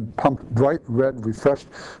my head, pumped bright red, refreshed,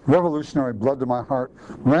 revolutionary blood to my heart,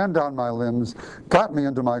 ran down my limbs, got me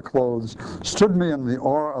into my clothes, stood me in the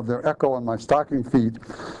aura of their echo on my stocking feet,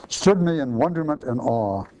 stood me in wonderment and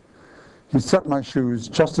awe. He set my shoes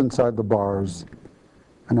just inside the bars,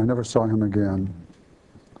 and I never saw him again.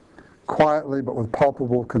 Quietly, but with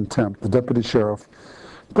palpable contempt, the deputy sheriff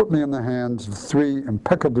put me in the hands of three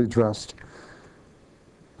impeccably dressed,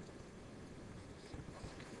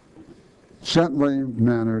 gently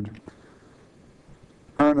mannered,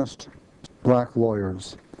 earnest black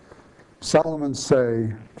lawyers. Solomon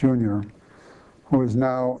Say, Jr., who is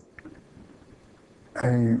now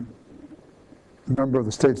a member of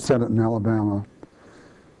the state senate in Alabama.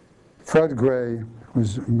 Fred Gray,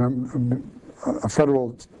 who's a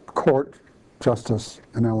federal court justice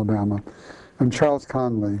in Alabama. And Charles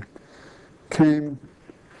Conley came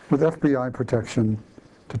with FBI protection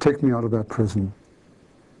to take me out of that prison.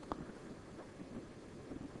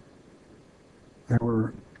 They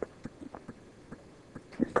were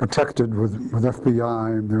protected with FBI,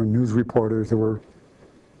 and there were news reporters, there were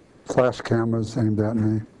flash cameras aimed at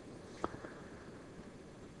me.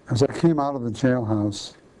 As I came out of the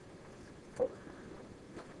jailhouse,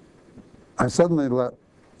 I suddenly let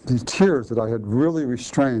these tears that I had really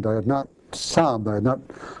restrained, I had not sobbed, I had not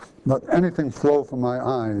let anything flow from my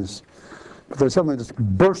eyes, but they suddenly just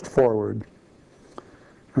burst forward.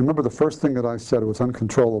 I remember the first thing that I said, it was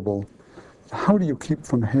uncontrollable. How do you keep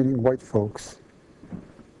from hating white folks?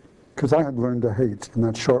 Because I had learned to hate in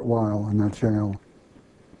that short while in that jail.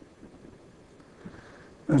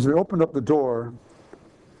 As we opened up the door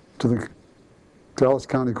to the Dallas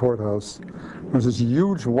County Courthouse, there was this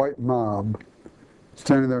huge white mob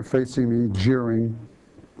standing there facing me, jeering.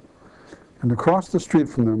 And across the street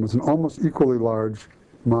from them was an almost equally large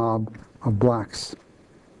mob of blacks.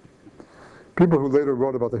 People who later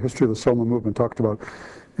wrote about the history of the Selma movement talked about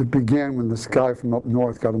it began when this guy from up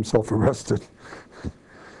north got himself arrested.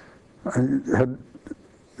 I had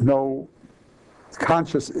no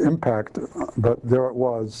conscious impact, but there it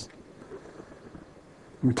was.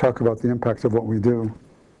 We talk about the impact of what we do.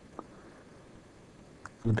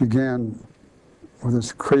 It began with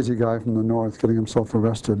this crazy guy from the north getting himself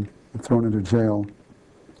arrested and thrown into jail.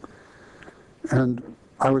 And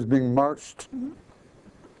I was being marched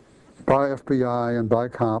by FBI and by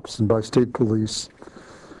cops and by state police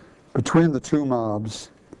between the two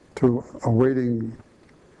mobs to a waiting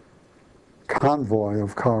convoy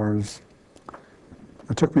of cars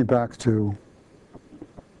that took me back to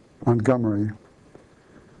Montgomery,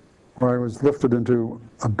 where I was lifted into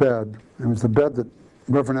a bed. It was the bed that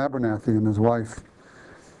Reverend Abernathy and his wife,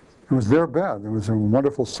 it was their bed. It was a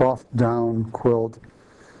wonderful soft down quilt,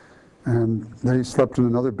 and they slept in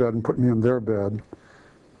another bed and put me in their bed,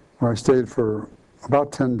 where I stayed for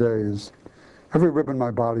about 10 days. Every rib in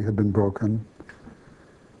my body had been broken.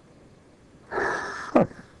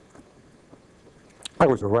 I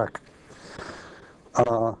was a wreck.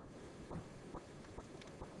 I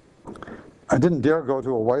didn't dare go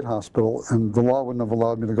to a white hospital, and the law wouldn't have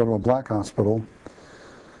allowed me to go to a black hospital.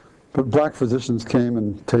 But black physicians came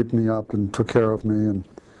and taped me up and took care of me. And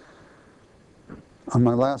on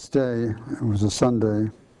my last day, it was a Sunday,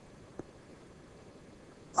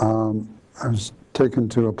 I was taken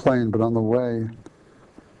to a plane, but on the way,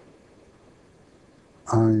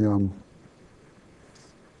 I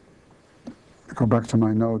go back to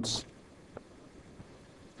my notes.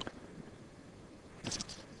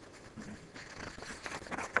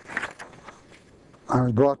 I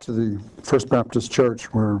was brought to the First Baptist Church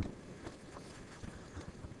where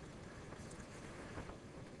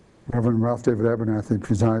Reverend Ralph David Abernathy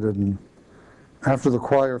presided, and after the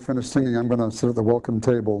choir finished singing, "I'm going to sit at the welcome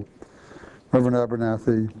table," Reverend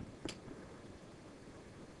Abernathy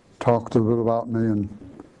talked a bit about me and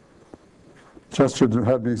gestured to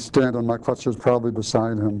have me stand on my crutches proudly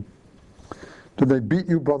beside him. "Did they beat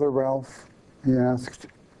you, Brother Ralph?" he asked.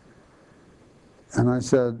 And I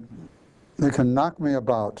said, "They can knock me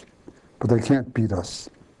about, but they can't beat us.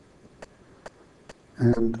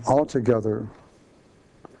 And all together,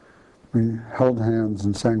 we held hands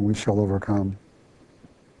and sang, "We Shall Overcome."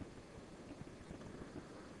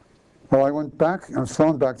 Well, I was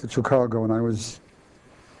flown back to Chicago, and I was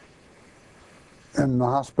in the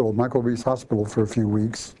hospital, Michael Reese Hospital, for a few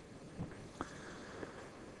weeks.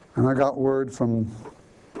 And I got word from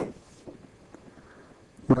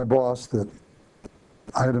my boss that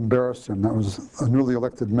I had embarrassed him. That was a newly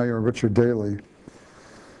elected mayor, Richard Daley.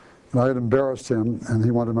 And I had embarrassed him, and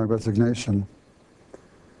he wanted my resignation.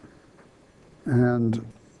 And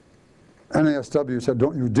NASW said,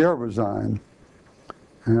 "Don't you dare resign."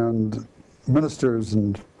 And ministers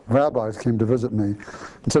and rabbis came to visit me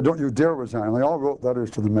and said, "Don't you dare resign." And they all wrote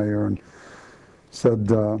letters to the mayor and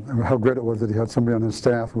said how great it was that he had somebody on his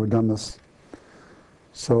staff who had done this.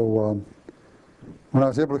 So when I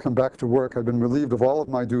was able to come back to work, I'd been relieved of all of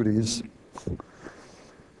my duties.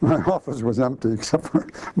 My office was empty except for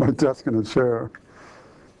my desk and a chair.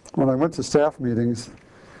 When I went to staff meetings,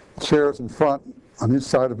 chairs in front on each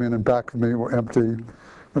side of me and in back of me were empty.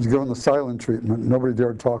 I was given the silent treatment. Nobody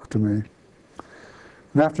dared talk to me.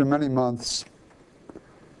 And after many months,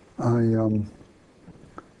 I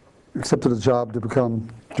accepted a job to become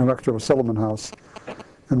director of a settlement house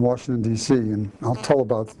in Washington, D.C. And I'll tell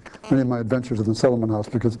about many of my adventures in the settlement house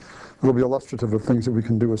because it'll be illustrative of things that we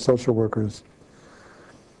can do as social workers.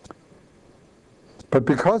 But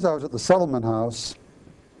because I was at the settlement house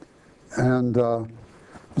and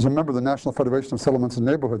was a member of the National Federation of Settlements and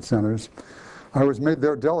Neighborhood Centers, I was made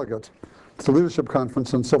their delegate to the Leadership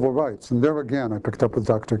Conference on Civil Rights. And there again, I picked up with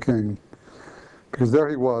Dr. King, because there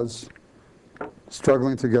he was,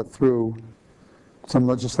 struggling to get through some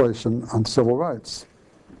legislation on civil rights.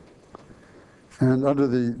 And under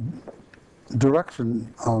the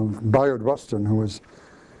direction of Bayard Rustin, who was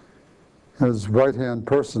his right-hand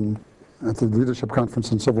person at the Leadership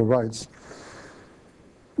Conference on Civil Rights,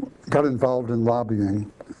 got involved in lobbying,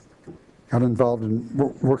 got involved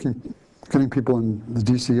in getting people in the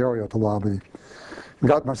DC area to lobby, and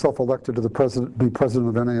got myself elected to be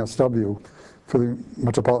president of NASW for the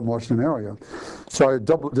metropolitan Washington area. So I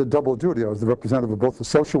did double duty. I was the representative of both the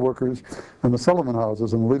social workers and the settlement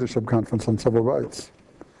houses in the Leadership Conference on Civil Rights.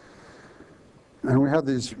 And we had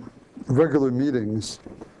these regular meetings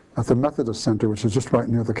at the Methodist Center, which is just right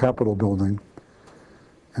near the Capitol building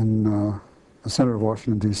in the center of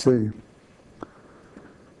Washington, D.C.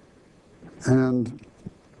 And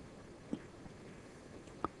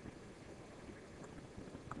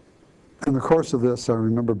in the course of this, I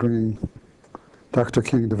remember bringing Dr.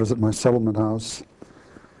 King to visit my settlement house.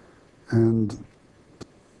 And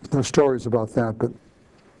there's stories about that, but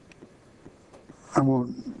I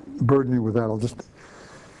won't burden you with that. I'll just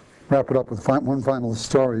wrap it up with one final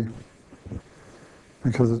story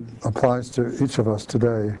because it applies to each of us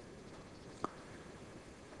today.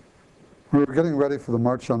 We were getting ready for the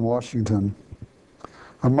March on Washington,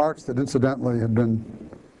 a march that incidentally had been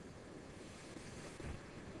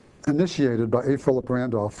initiated by A. Philip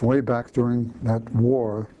Randolph way back during that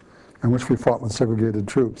war in which we fought with segregated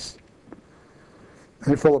troops.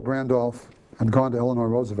 A. Philip Randolph had gone to Eleanor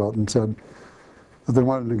Roosevelt and said that they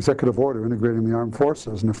wanted an executive order integrating the armed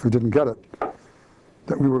forces, and if we didn't get it,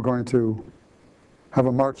 that we were going to have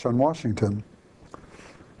a march on Washington.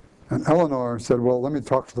 And Eleanor said, "Well, let me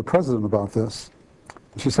talk to the president about this."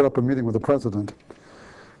 And she set up a meeting with the president.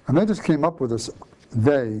 And they just came up with this,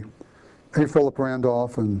 A. Philip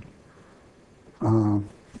Randolph and I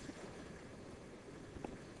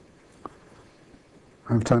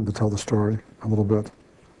have time to tell the story a little bit.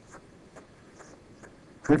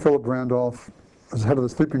 A. Philip Randolph was head of the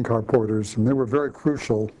sleeping car porters, and they were very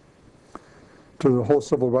crucial to the whole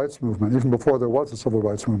civil rights movement, even before there was a civil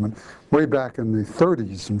rights movement, way back in the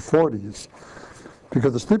 30s and 40s,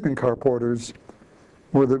 because the sleeping car porters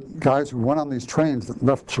were the guys who went on these trains that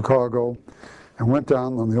left Chicago and went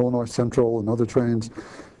down on the Illinois Central and other trains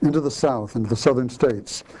into the South, into the southern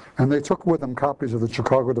states. And they took with them copies of the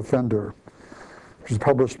Chicago Defender, which was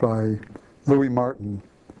published by Louis Martin.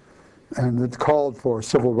 And it called for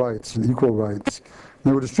civil rights and equal rights. And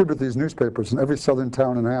they would distribute these newspapers in every southern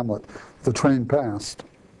town and hamlet the train passed.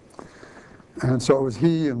 And so it was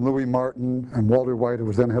he and Louis Martin and Walter White, who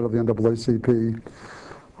was then head of the NAACP,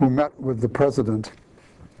 who met with the president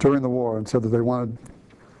during the war and said that they wanted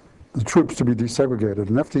the troops to be desegregated.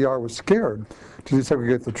 And FDR was scared to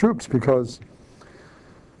desegregate the troops because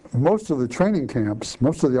most of the training camps,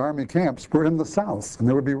 most of the Army camps were in the South, and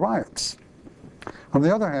there would be riots. On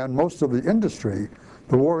the other hand, most of the industry,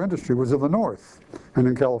 the war industry, was in the North and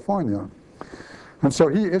in California. And so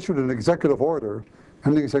he issued an executive order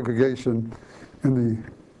ending segregation in the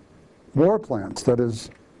war plans, that is,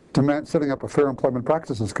 setting up a Fair Employment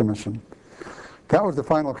Practices Commission. That was the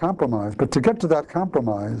final compromise. But to get to that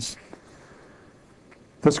compromise,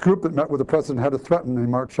 this group that met with the president had to threaten a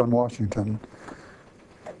march on Washington.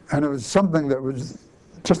 And it was something that was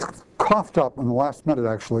just coughed up in the last minute,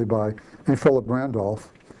 actually, by A. Philip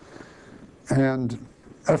Randolph. And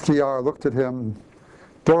FDR looked at him.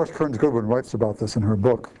 Doris Kearns Goodwin writes about this in her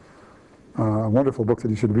book, a wonderful book that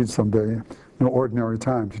you should read someday, No Ordinary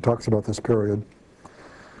Time. She talks about this period.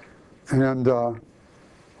 And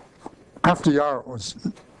FDR was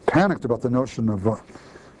panicked about the notion of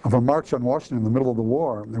a march on Washington in the middle of the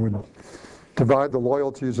war. They would divide the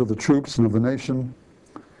loyalties of the troops and of the nation.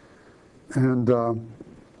 And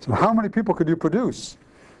so how many people could you produce?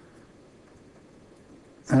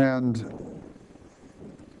 And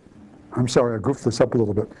I'm sorry, I goofed this up a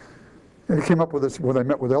little bit. He came up with this when they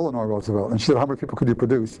met with Eleanor Roosevelt, and she said, how many people could you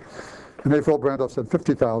produce? And A. Philip Randolph said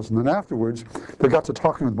 50,000. And afterwards, they got to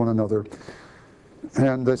talking with one another.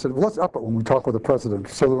 And they said, well, let's up it when we talk with the president.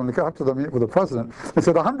 So when they got to the meet with the president, they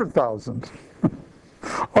said 100,000.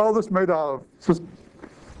 All this made out of just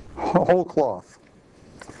whole cloth.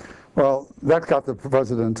 Well, that got the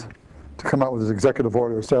president to come out with his executive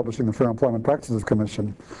order establishing the Fair Employment Practices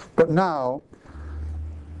Commission. But now,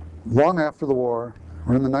 long after the war,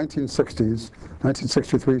 we're in the 1960s,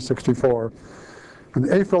 1963, 64, and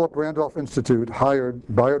the A. Philip Randolph Institute hired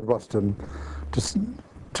Bayard Rustin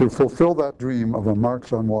to fulfill that dream of a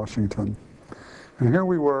march on Washington. And here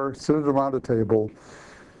we were, sitting around a table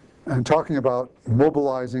and talking about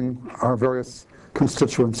mobilizing our various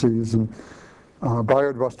constituencies. And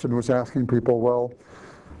Bayard Rustin was asking people, well,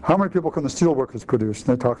 how many people can the steelworkers produce?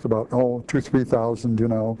 And they talked about, 2,000, 3,000, you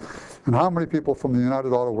know. And how many people from the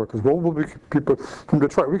United Auto Workers? Well, we'll be people from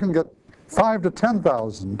Detroit. We can get 5,000 to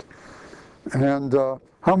 10,000. And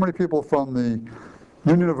how many people from the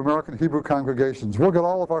Union of American Hebrew Congregations? We'll get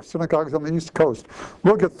all of our synagogues on the East Coast.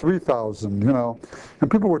 We'll get 3,000, you know. And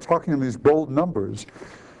people were talking in these bold numbers.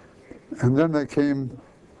 And then they came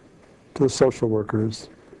to the social workers.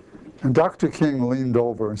 And Dr. King leaned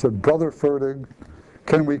over and said, Brother Fertig,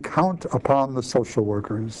 can we count upon the social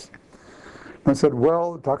workers? And I said,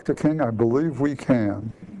 well, Dr. King, I believe we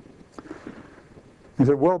can. He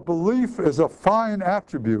said, well, belief is a fine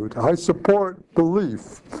attribute. I support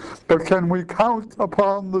belief. But can we count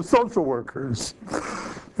upon the social workers?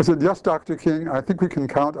 I said, yes, Dr. King, I think we can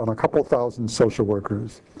count on a couple thousand social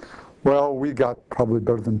workers. Well, we got probably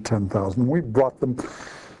better than 10,000. We brought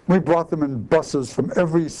them in buses from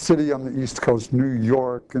every city on the East Coast, New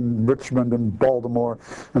York and Richmond and Baltimore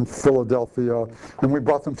and Philadelphia. And we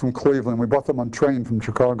brought them from Cleveland. We brought them on train from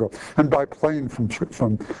Chicago and by plane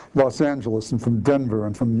from Los Angeles and from Denver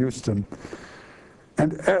and from Houston.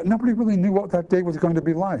 And nobody really knew what that day was going to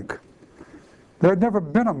be like. There had never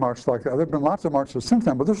been a march like that. There had been lots of marches since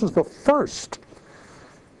then, but this was the first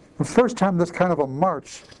time this kind of a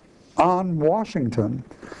march on Washington.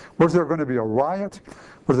 Was there going to be a riot?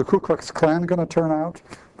 Was the Ku Klux Klan going to turn out?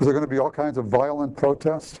 Was there going to be all kinds of violent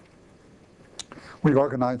protests? We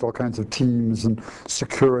organized all kinds of teams and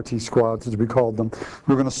security squads, as we called them.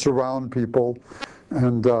 We were going to surround people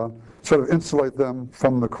and sort of insulate them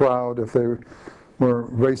from the crowd if they were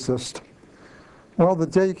racist. Well, the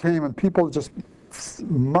day came and people just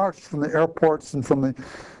marched from the airports and from the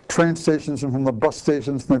train stations and from the bus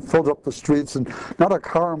stations, and they filled up the streets, and not a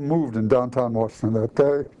car moved in downtown Washington that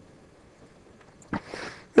day.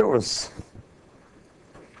 It was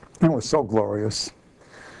so glorious.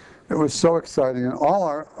 It was so exciting, and all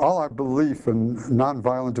our belief in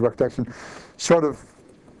nonviolent direct action sort of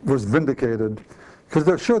was vindicated, because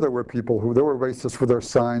there were people who were racist with their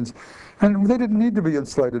signs, and they didn't need to be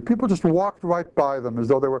insulated. People just walked right by them as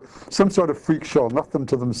though they were some sort of freak show, left them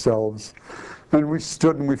to themselves. And we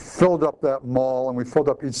stood and we filled up that mall, and we filled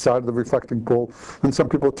up each side of the reflecting pool, and some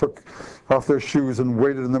people took off their shoes and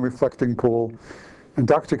waited in the reflecting pool. And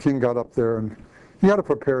Dr. King got up there, and he had a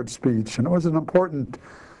prepared speech, and it was an important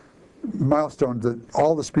milestone that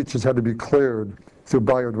all the speeches had to be cleared through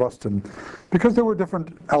Bayard Rustin, because there were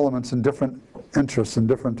different elements and different interests and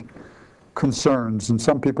different concerns, and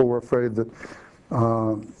some people were afraid that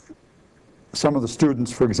some of the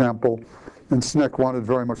students, for example, in SNCC wanted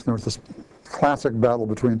very much, there was this classic battle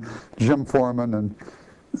between Jim Foreman and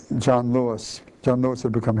John Lewis. John Lewis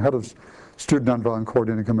had become head of Student Nonviolent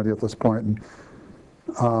Coordinating Committee at this point, and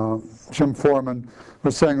Jim Foreman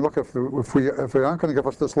was saying, look, if they aren't going to give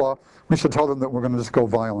us this law, we should tell them that we're going to just go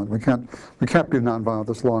violent. We can't be nonviolent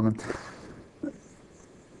this long. And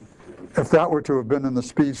if that were to have been in the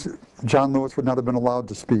speech, John Lewis would not have been allowed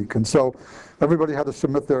to speak. And so everybody had to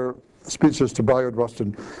submit their speeches to Bayard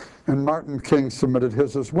Rustin, and Martin King submitted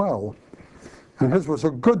his as well. And his was a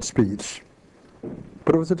good speech,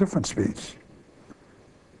 but it was a different speech.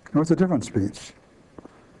 It was a different speech.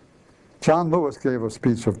 John Lewis gave a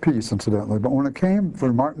speech of peace, incidentally, but when it came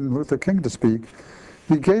for Martin Luther King to speak,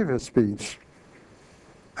 he gave his speech.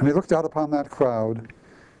 And he looked out upon that crowd,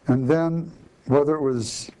 and then, whether it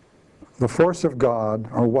was the force of God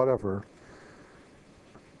or whatever,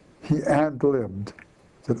 he ad-libbed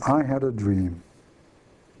that I had a dream.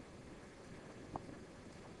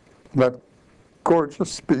 That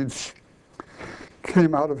gorgeous speech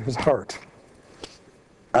came out of his heart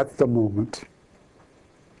at the moment.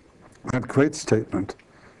 That great statement,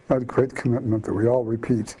 that great commitment that we all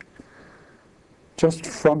repeat, just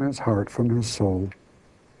from his heart, from his soul.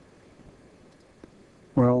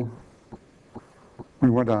 Well, we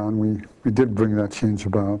went on, we did bring that change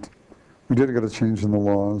about. We did get a change in the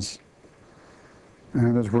laws.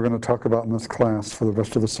 And as we're going to talk about in this class for the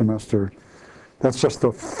rest of the semester, that's just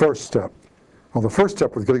the first step. Well, the first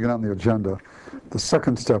step was getting it on the agenda. The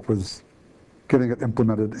second step was getting it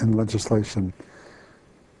implemented in legislation,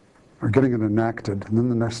 or getting it enacted. And then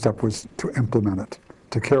the next step was to implement it,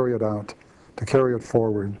 to carry it out, to carry it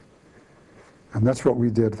forward. And that's what we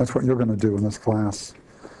did. That's what you're going to do in this class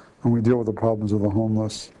when we deal with the problems of the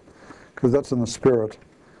homeless, because that's in the spirit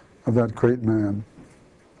of that great man.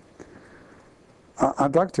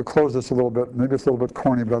 I'd like to close this a little bit. Maybe it's a little bit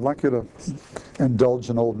corny, but I'd like you to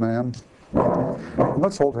indulge an old man.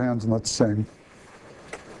 Let's hold hands and let's sing.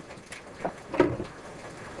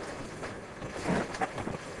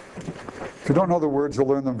 If you don't know the words, you'll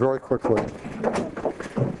learn them very quickly.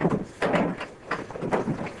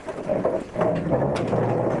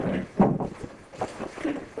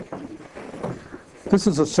 This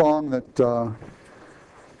is a song that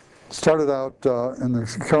started out in the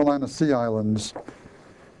Carolina Sea Islands.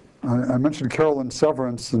 I mentioned Carolyn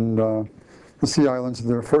Severance and the Sea Islands in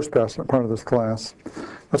the first part of this class.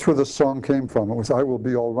 That's where this song came from. It was I Will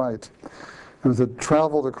Be All Right. And as it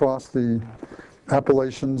traveled across the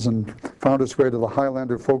Appalachians and found its way to the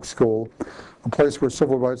Highlander Folk School, a place where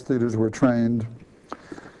civil rights leaders were trained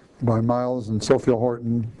by Miles and Sophia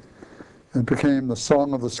Horton, it became the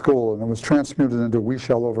song of the school, and it was transmuted into We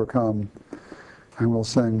Shall Overcome. And we'll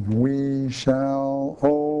sing, we shall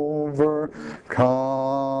overcome,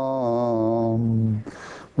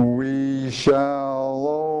 we shall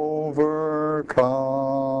overcome,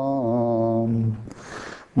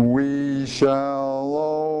 we shall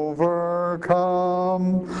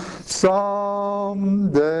overcome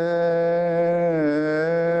someday.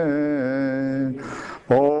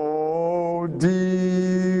 Oh,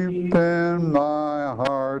 deep in my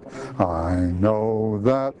heart, I know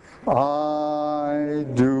that I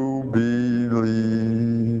do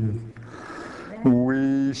believe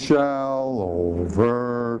we shall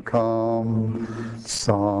overcome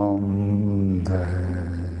someday.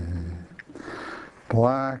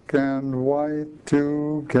 Black and white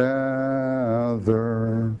together,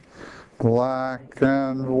 black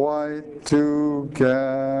and white together,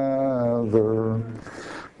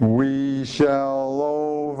 we shall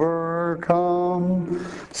overcome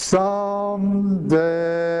someday.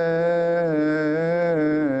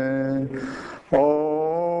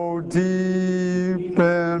 Oh, deep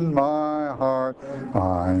in my heart,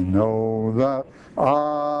 I know that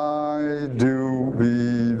I do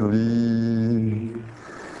believe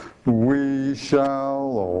we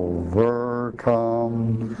shall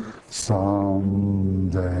overcome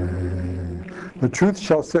someday. The truth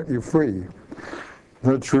shall set you free.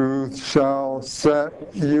 The truth shall set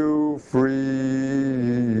you free.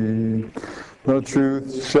 The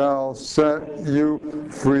truth shall set you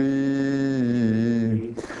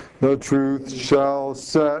free. The truth shall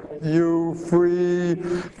set you free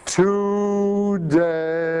today.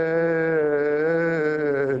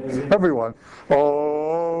 Everyone.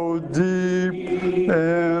 Oh, deep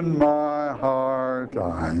in my heart,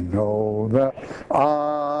 I know that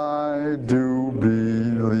I do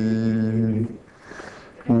believe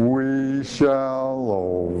we shall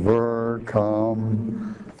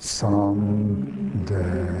overcome someday.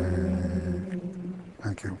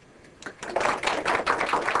 Thank you.